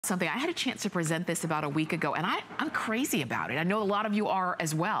Something. I had a chance to present this about a week ago, and I'm crazy about it. I know a lot of you are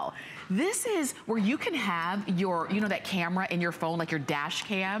as well. This is where you can have your, you know, that camera in your phone, like your dash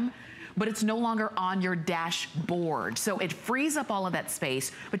cam, but it's no longer on your dashboard. So it frees up all of that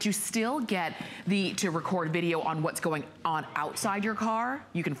space, but you still get to record video on what's going on outside your car.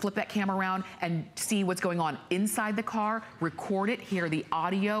 You can flip that camera around and see what's going on inside the car, record it, hear the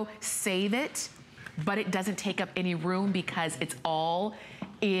audio, save it, but it doesn't take up any room because it's all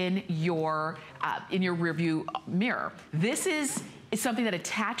in your rear view mirror. This is something that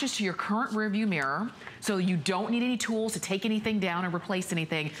attaches to your current rear view mirror, so you don't need any tools to take anything down and replace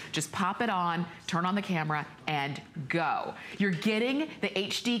anything. Just pop it on, turn on the camera, and go. You're getting the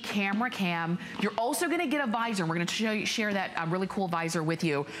HD camera cam. You're also gonna get a visor. We're gonna share that really cool visor with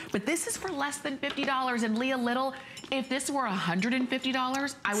you. But this is for less than $50. And Leah Little, if this were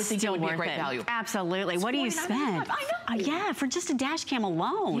 $150, I would think it would be a great value. Absolutely. What do you spend? I know. Yeah, for just a dash cam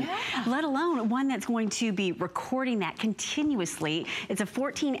alone. Yeah. Let alone one that's going to be recording that continuously. It's a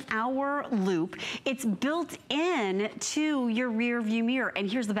 14-hour loop. It's built in to your rear view mirror. And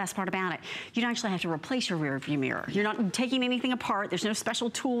here's the best part about it. You don't actually have to replace your rear view mirror. You're not taking anything apart. There's no special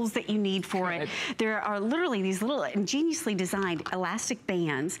tools that you need for it. There are literally these little ingeniously designed elastic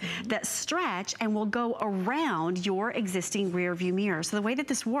bands that stretch and will go around your existing rear view mirror. So the way that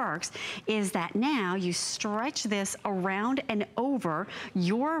this works is that now you stretch this around and over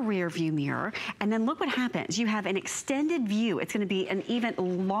your rear view mirror, and then look what happens. You have an extended view. It's going to be an even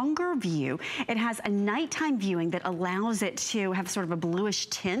longer view. It has a nighttime viewing that allows it to have sort of a bluish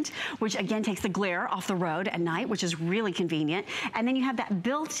tint, which again takes the glare off the road at night, which is really convenient. And then you have that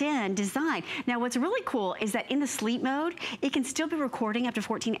built-in design. Now what's really cool is that in the sleep mode, it can still be recording up to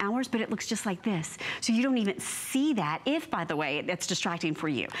 14 hours, but it looks just like this. So you don't even see that if, by the way, that's distracting for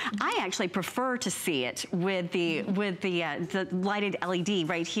you. I actually prefer to see it with the lighted LED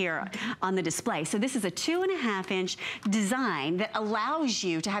right here on the display. So this is a 2.5-inch design that allows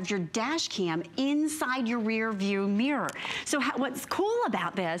you to have your dash cam inside your rear view mirror. So what's cool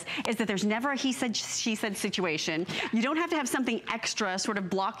about this is that there's never a he said, she said situation. You don't have to have something extra sort of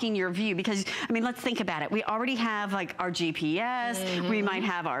blocking your view because, I mean, let's think about it. We already have like our GPS, we might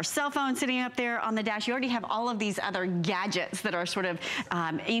have our cell phone sitting up there on the dash. You already have all of these other gadgets that are sort of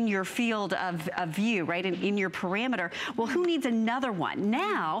in your field of view, right? And in your parameter. Well, who needs another one?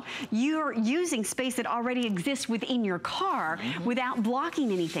 Now, you're using space that already exists within your car without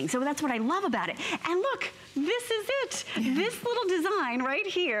blocking anything. So that's what I love about it. And look, this is it. This little design right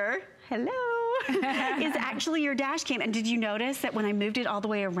here, is actually your dash cam. And did you notice that when I moved it all the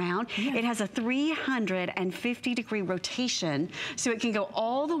way around, it has a 350-degree rotation, so it can go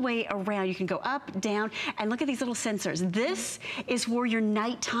all the way around. You can go up, down, and look at these little sensors. This is for your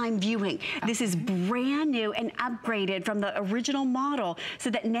nighttime viewing. This is brand new and upgraded from the original model, so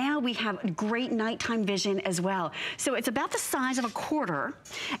that now we have great nighttime vision as well. So it's about the size of a quarter,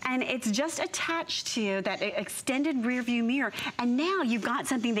 and it's just attached to that extended rear view mirror. And now you've got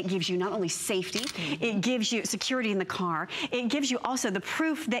something that gives you not only safety, it gives you security in the car, it gives you also the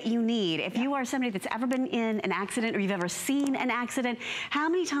proof that you need. If you are somebody that's ever been in an accident or you've ever seen an accident, how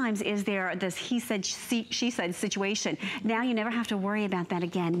many times is there this he said, she said situation? Now you never have to worry about that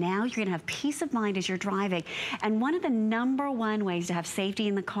again. Now you're gonna have peace of mind as you're driving. And one of the #1 ways to have safety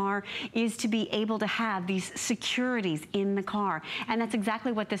in the car is to be able to have these securities in the car. And that's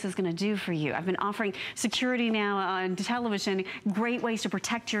exactly what this is gonna do for you. I've been offering security now on television, great ways to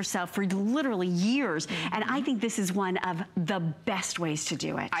protect yourself for literally years. And I think this is one of the best ways to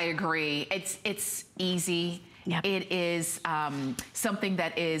do it. I agree. It's easy. It is something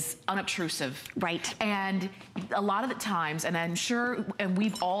that is unobtrusive. Right. And a lot of the times, and I'm sure, and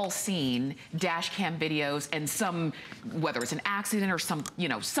we've all seen dash cam videos and some, whether it's an accident or some, you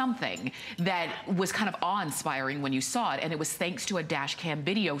know, something that was kind of awe-inspiring when you saw it, and it was thanks to a dash cam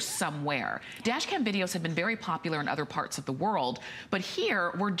video somewhere. Dash cam videos have been very popular in other parts of the world, but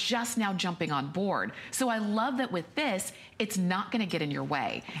here, we're just now jumping on board. So I love that with this, it's not gonna get in your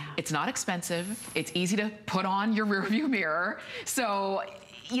way. It's not expensive. It's easy to put on your rear view mirror. So,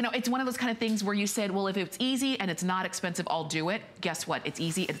 you know, it's one of those kind of things where you said, well, if it's easy and it's not expensive, I'll do it. Guess what? It's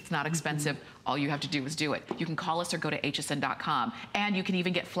easy and it's not expensive. All you have to do is do it. You can call us or go to hsn.com, and you can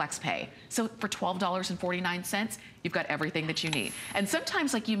even get FlexPay. So for $12.49, you've got everything that you need. And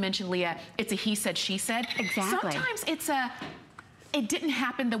sometimes, like you mentioned, Leah, it's a he said, she said. Exactly. Sometimes it's a, it didn't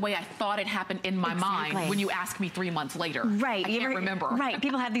happen the way I thought it happened in my mind when you ask me 3 months later. Right. I can't remember. Right.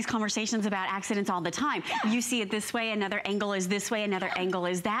 People have these conversations about accidents all the time. You see it this way, another angle is this way, another angle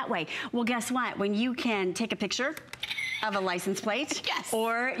is that way. Well, guess what? When you can take a picture of a license plate. Yes.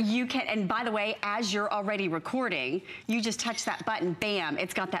 Or you can, and by the way, as you're already recording, you just touch that button, bam,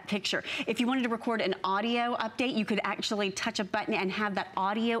 it's got that picture. If you wanted to record an audio update, you could actually touch a button and have that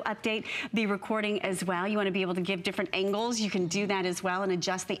audio update be recording as well. You want to be able to give different angles, you can do that as well and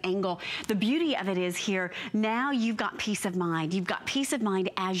adjust the angle. The beauty of it is here, now you've got peace of mind. You've got peace of mind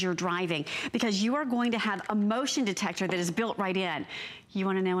as you're driving because you are going to have a motion detector that is built right in. You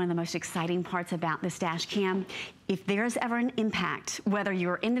want to know one of the most exciting parts about this dash cam? If there's ever an impact, whether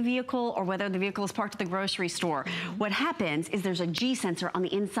you're in the vehicle or whether the vehicle is parked at the grocery store, what happens is there's a G sensor on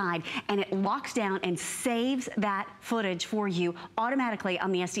the inside and it locks down and saves that footage for you automatically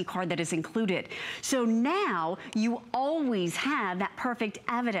on the SD card that is included. So now you always have that perfect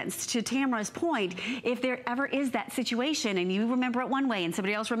evidence. To Tamara's point, if there ever is that situation and you remember it one way and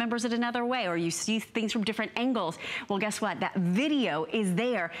somebody else remembers it another way, or you see things from different angles, well, guess what? That video is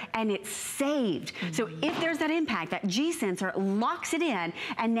there and it's saved. So if there's that impact, that G sensor locks it in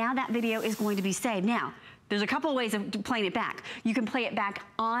and now that video is going to be saved. Now, there's a couple of ways of playing it back. You can play it back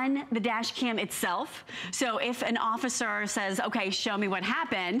on the dash cam itself. So if an officer says, okay, show me what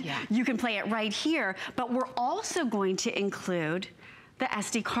happened, you can play it right here. But we're also going to include the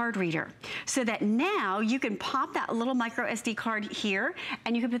SD card reader so that now you can pop that little micro SD card here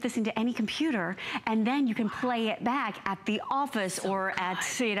and you can put this into any computer and then you can play it back at the office or at,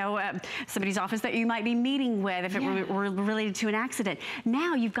 you know, somebody's office that you might be meeting with if it were related to an accident.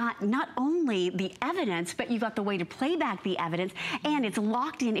 Now you've got not only the evidence, but you've got the way to play back the evidence and it's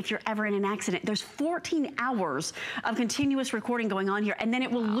locked in if you're ever in an accident. There's 14 hours of continuous recording going on here and then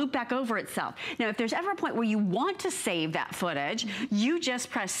it will loop back over itself. Now, if there's ever a point where you want to save that footage, you just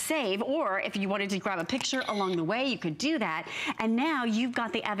press save, or if you wanted to grab a picture along the way, you could do that. And now you've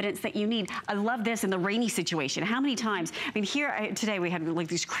got the evidence that you need. I love this in the rainy situation. How many times, I mean, here today we had like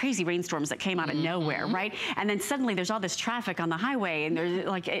these crazy rainstorms that came out of nowhere, right? And then suddenly there's all this traffic on the highway and there's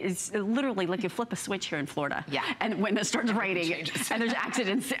like, it's literally like you flip a switch here in Florida. And when it starts raining and there's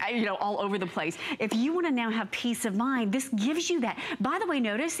accidents, you know, all over the place. If you want to now have peace of mind, this gives you that. By the way,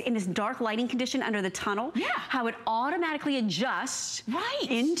 notice in this dark lighting condition under the tunnel, how it automatically adjusts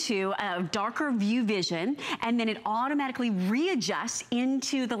into a darker view vision, and then it automatically readjusts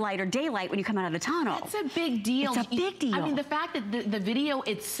into the lighter daylight when you come out of the tunnel. It's a big deal. It's a big deal. I mean, the fact that the video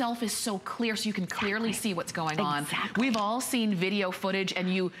itself is so clear so you can clearly see what's going on. We've all seen video footage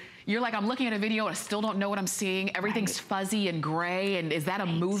and you're like, I'm looking at a video and I still don't know what I'm seeing. Everything's fuzzy and gray. And is that a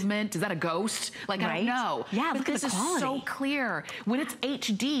movement? Is that a ghost? Like, I don't know. Yeah, but this is so clear. When it's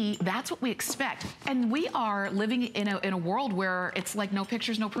HD, that's what we expect. And we are living in a world where it's like no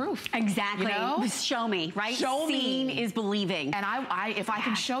pictures, no proof. Exactly. You know? Show me, right? Show Seeing me. is believing. And if I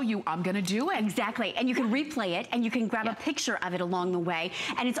can show you, I'm gonna do it. Exactly. And you can replay it and you can grab a picture of it along the way.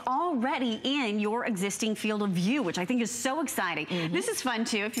 And it's already in your existing field of view, which I think is so exciting. This is fun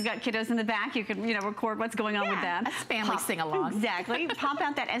too. If you've got kiddos in the back, you can, you know, record what's going on with them. That's family sing-along. Exactly. Pop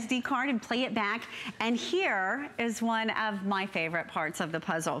out that SD card and play it back. And here is one of my favorite parts of the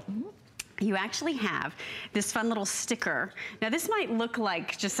puzzle. You actually have this fun little sticker. Now this might look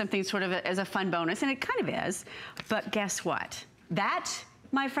like just something sort of as a fun bonus, and it kind of is, but guess what? That,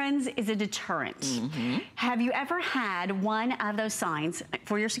 my friends, is a deterrent. Have you ever had one of those signs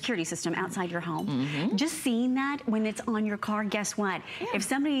for your security system outside your home? Just seeing that when it's on your car, guess what? If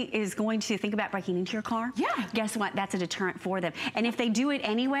somebody is going to think about breaking into your car, guess what? That's a deterrent for them. And if they do it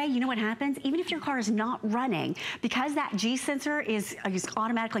anyway, you know what happens? Even if your car is not running, because that G sensor is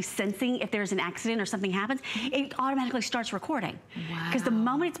automatically sensing if there's an accident or something happens, it automatically starts recording. Because the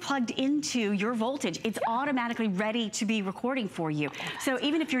moment it's plugged into your voltage, it's automatically ready to be recording for you. So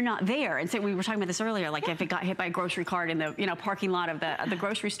even if you're not there, and so we were talking about this earlier, like if it got hit by a grocery cart in the parking lot of the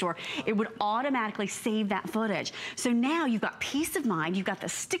grocery store, it would automatically save that footage. So now you've got peace of mind, you've got the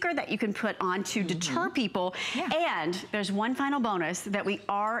sticker that you can put on to deter people, and there's one final bonus that we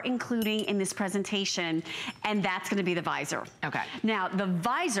are including in this presentation, and that's gonna be the visor. Now, the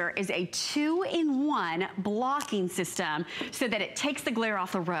visor is a 2-in-1 blocking system so that it takes the glare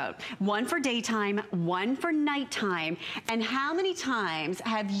off the road. One for daytime, one for nighttime, and how many times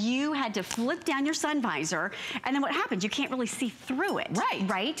have you had to flip down your sun visor and then what happens? You can't really see through it.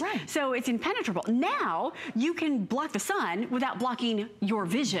 Right? So it's impenetrable. Now you can block the sun without blocking your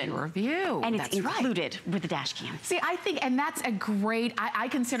vision. Your view. And it's included with the dash cam. See, I think, and that's a great, I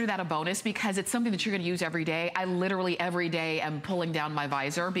consider that a bonus because it's something that you're gonna use every day. I literally every day am pulling down my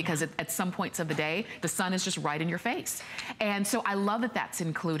visor because at some points of the day, the sun is just right in your face. And so I love that that's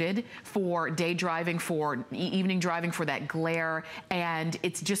included for day driving, for evening driving, for that glare. And and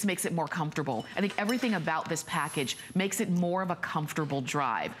it just makes it more comfortable. I think everything about this package makes it more of a comfortable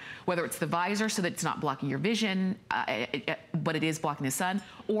drive, whether it's the visor so that it's not blocking your vision, but it is blocking the sun,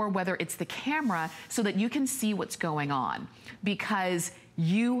 or whether it's the camera so that you can see what's going on, because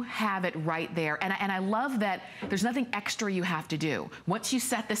you have it right there. And I love that there's nothing extra you have to do. Once you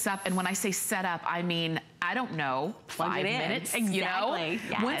set this up, and when I say set up, I mean, I don't know, 5 minutes, exactly. You know?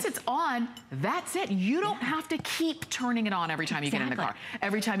 Yes. Once it's on, that's it. You don't have to keep turning it on every time you get in the car.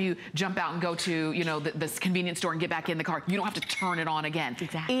 Every time you jump out and go to, you know, this convenience store and get back in the car, you don't have to turn it on again.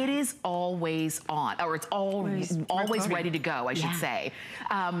 Exactly. It is always on, or it's always ready to go, I should say.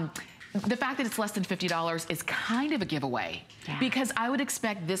 The fact that it's less than $50 is kind of a giveaway, because I would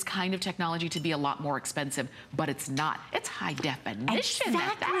expect this kind of technology to be a lot more expensive, but it's not. It's high definition.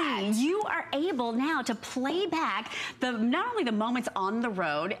 Exactly. You are able now to play back not only the moments on the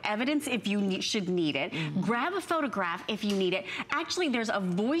road, evidence if you should need it, grab a photograph if you need it. Actually, there's a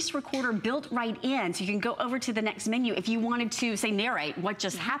voice recorder built right in, so you can go over to the next menu if you wanted to, say, narrate what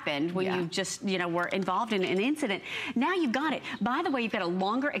just happened when you just, you know, were involved in an incident. Now you've got it. By the way, you've got a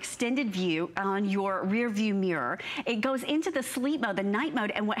longer extended view on your rear view mirror. It goes into the sleep mode, the night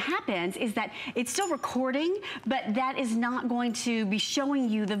mode, and what happens is that it's still recording, but that is not going to be showing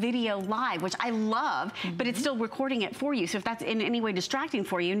you the video live, which I love, but it's still recording it for you. So if that's in any way distracting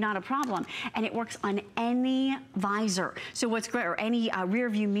for you, not a problem. And it works on any visor. So what's great, or any rear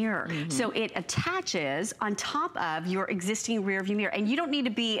view mirror. So it attaches on top of your existing rear view mirror. And you don't need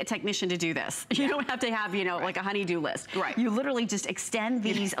to be a technician to do this. You don't have to have, you know, like a honey-do list. Right. You literally just extend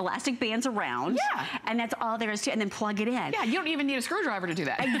these elastic bands around, and that's all there is to it, and then plug it in. Yeah, you don't even need a screwdriver to do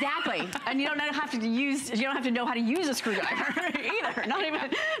that. Exactly. And you don't have to know how to use a screwdriver either. Not even.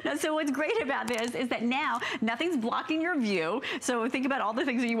 So what's great about this is that now nothing's blocking your view. So think about all the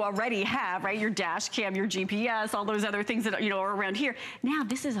things that you already have, right? Your dash cam, your GPS, all those other things that, you know, are around here. Now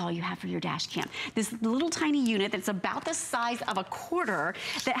this is all you have for your dash cam. This little tiny unit that's about the size of a quarter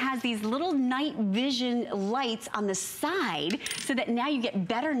that has these little night vision lights on the side, so that now you get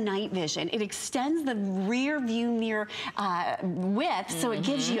better night vision. It extends the rear view mirror width, so it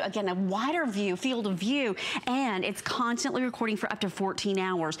gives you, again, a wider field of view, and it's constantly recording for up to 14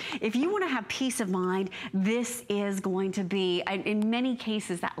 hours. If you want to have peace of mind, this is going to be, in many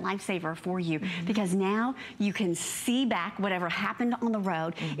cases, that lifesaver for you, because now you can see back whatever happened on the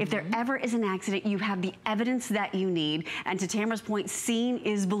road. If there ever is an accident, you have the evidence that you need, and to Tamara's point, seeing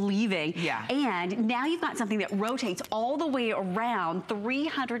is believing. And now you've got something that rotates all the way around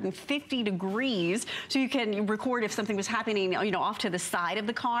 350 degrees, so you can record if something was happening, you know, off to the side of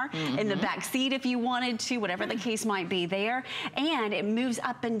the car, in the back seat if you wanted to, whatever the case might be there. And it moves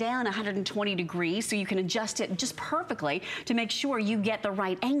up and down 120 degrees, so you can adjust it just perfectly to make sure you get the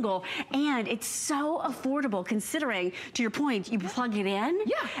right angle. And it's so affordable, considering, to your point, you plug it in,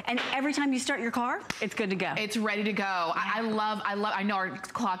 and every time you start your car, it's good to go. It's ready to go. I know our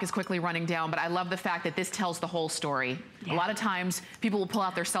clock is quickly running down, but I love the fact that this tells the whole story. A lot of times people will pull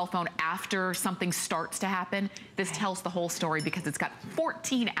out their cell phone after something starts to happen. This tells the whole story because it's got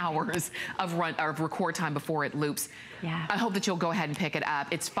 14 hours of record time before it loops. I hope that you'll go ahead and pick it up.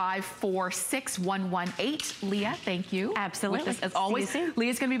 It's 546118. Leah, thank you. Absolutely. As always,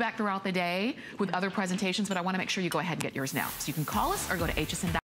 Leah's going to be back throughout the day with other presentations, but I want to make sure you go ahead and get yours now. So you can call us or go to hsn.com.